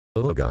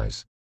Hello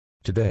guys.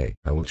 Today,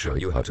 I will show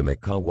you how to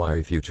make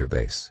Kawaii future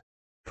bass.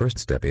 First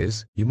step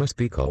is, you must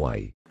be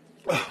Kawaii.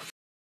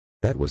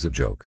 That was a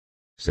joke.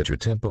 Set your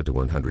tempo to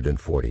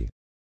 140.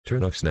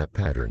 Turn off snap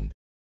pattern.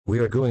 We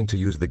are going to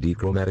use the D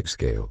chromatic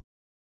scale.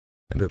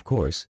 And of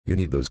course, you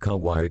need those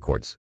Kawaii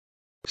chords.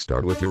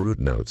 Start with your root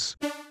notes.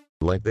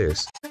 Like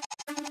this.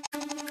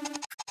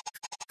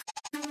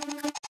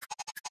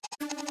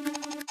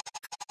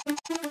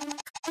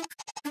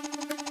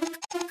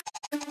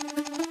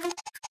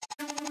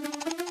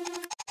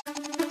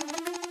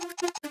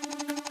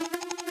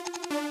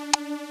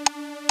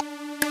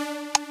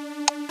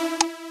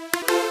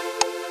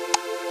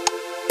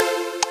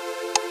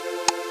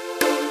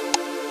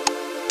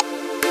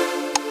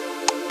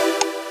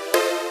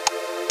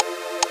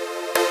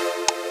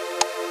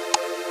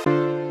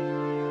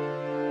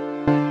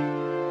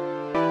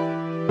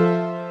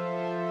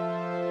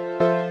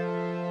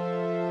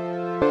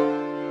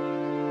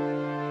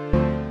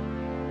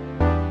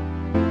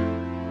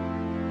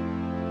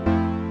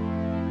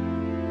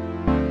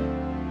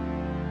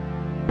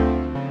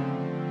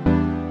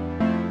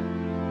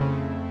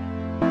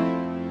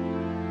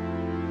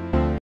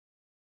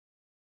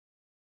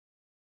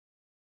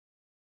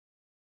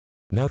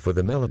 Now for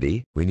the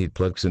melody, we need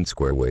plugs and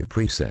square wave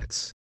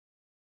presets.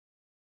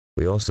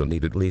 We also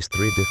need at least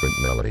 3 different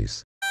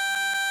melodies.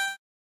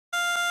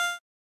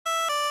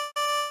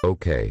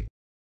 Okay.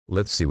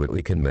 Let's see what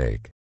we can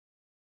make.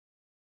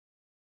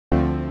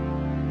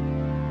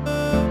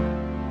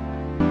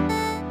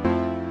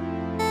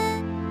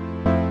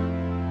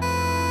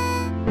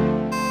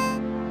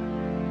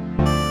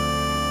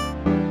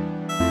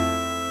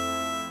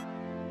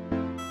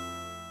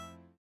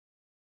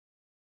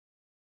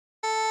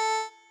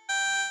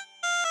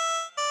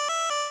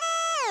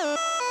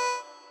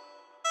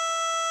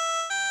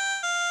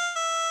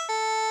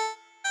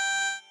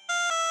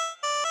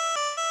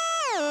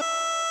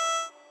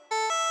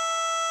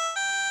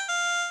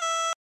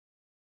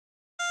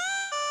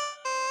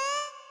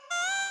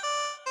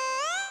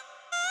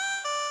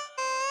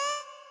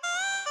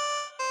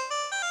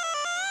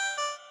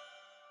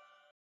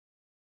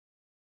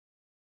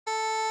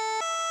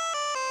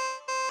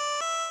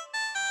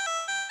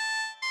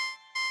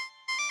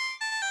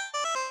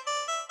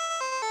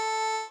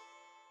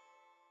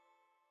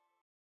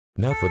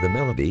 Now for the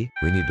melody,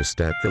 we need to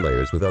stack the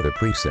layers with other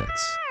presets.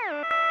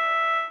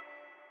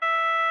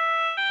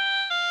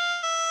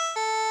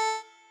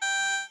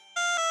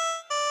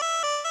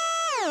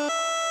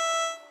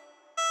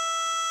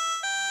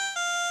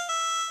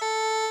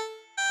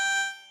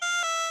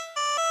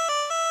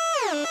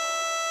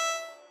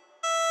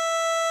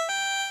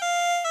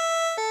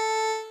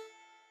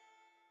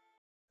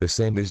 The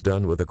same is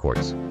done with the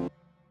chords.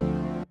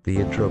 The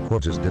intro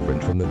chords is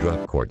different from the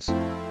drop chords.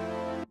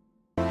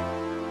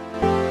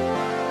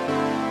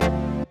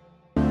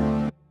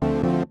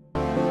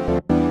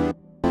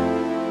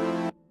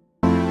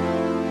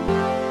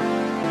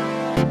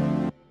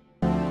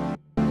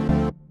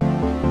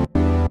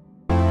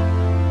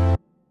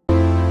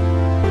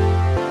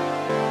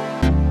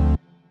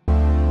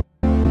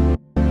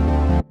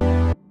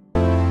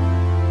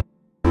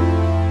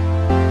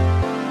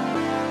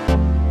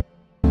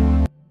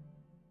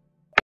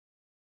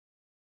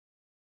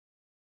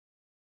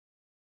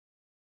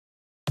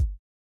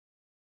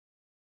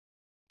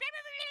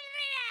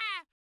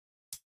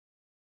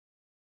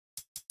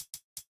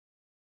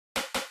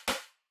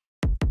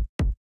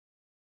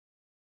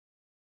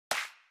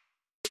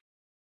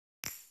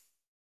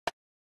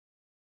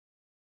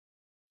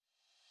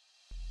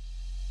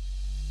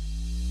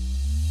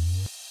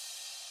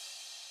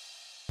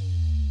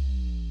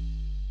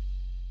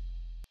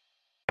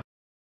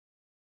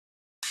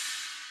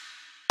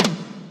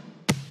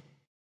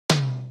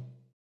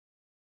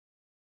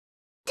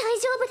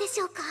 Daijoubu で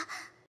しょうか?